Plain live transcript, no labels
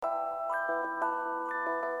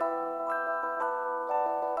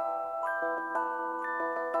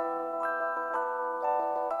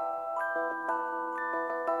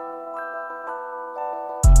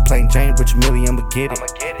Plain Jane, Rich Millie, I'ma get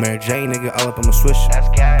it. Mary Jane, nigga, all up on my swish.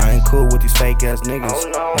 I ain't cool with these fake ass niggas,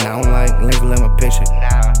 and I don't like niggas let my picture.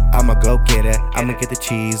 I'ma go get it, I'ma get the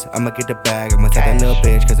cheese, I'ma get the bag, I'ma take that little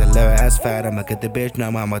bitch, cause that little ass fat, I'ma get the bitch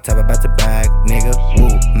number, I'ma tap about the bag, nigga,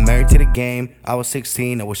 woo. I'm married to the game, I was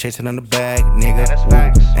 16, I was chasing on the bag, nigga,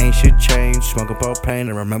 woo. Ain't shit changed, smoking propane,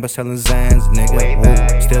 I remember selling Zans, nigga,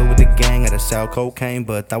 woo. Still with the gang, I had to sell cocaine,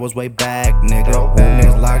 but that was way back, nigga, woo.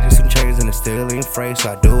 Niggas locked in some chains and it still ain't afraid,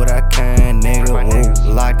 so I do what I can, nigga,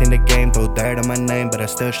 woo. Locked in the game, throw dirt on my name, but I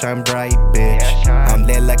still shine bright, bitch. I'm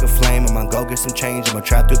lit like a flame, I'ma go get some change, I'ma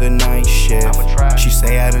trap through the night shift. She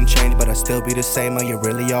say I done changed, but I still be the same. Are you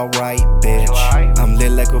really alright, bitch? I'm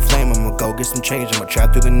lit like a flame, I'ma go get some change, I'ma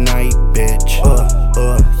trap through the night, bitch.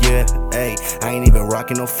 Yeah, ayy. I ain't even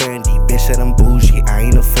rockin' no Fendi. Bitch said I'm bougie, I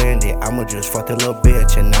ain't offended. I'ma just fuck that little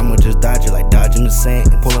bitch, and I'ma just dodge it like dodging the sand.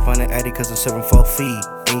 Pull up on the Addy cause I'm serving 4 feet.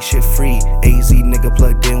 Ain't shit free. AZ nigga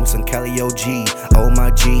plugged in with some Cali OG. Oh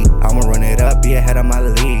my G, I'ma run it up, be ahead of my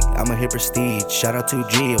league. I'ma hit prestige. Shout out to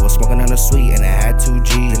G. I was smoking on the sweet and I had 2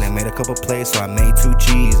 G's. And I made a couple plays, so I made 2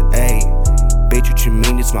 G's. Ayy, bitch, what you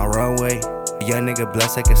mean? It's my runway. Young nigga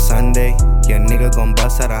blessed like it's Sunday. Young nigga gon'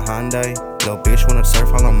 bust out a Hyundai. Little bitch wanna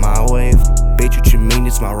surf all on my wave. Bitch, what you mean?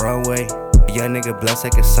 It's my runway. Young nigga blessed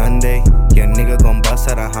like it's Sunday. Young nigga gon' bust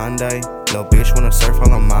out a Hyundai. Little bitch wanna surf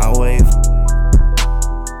all on my wave.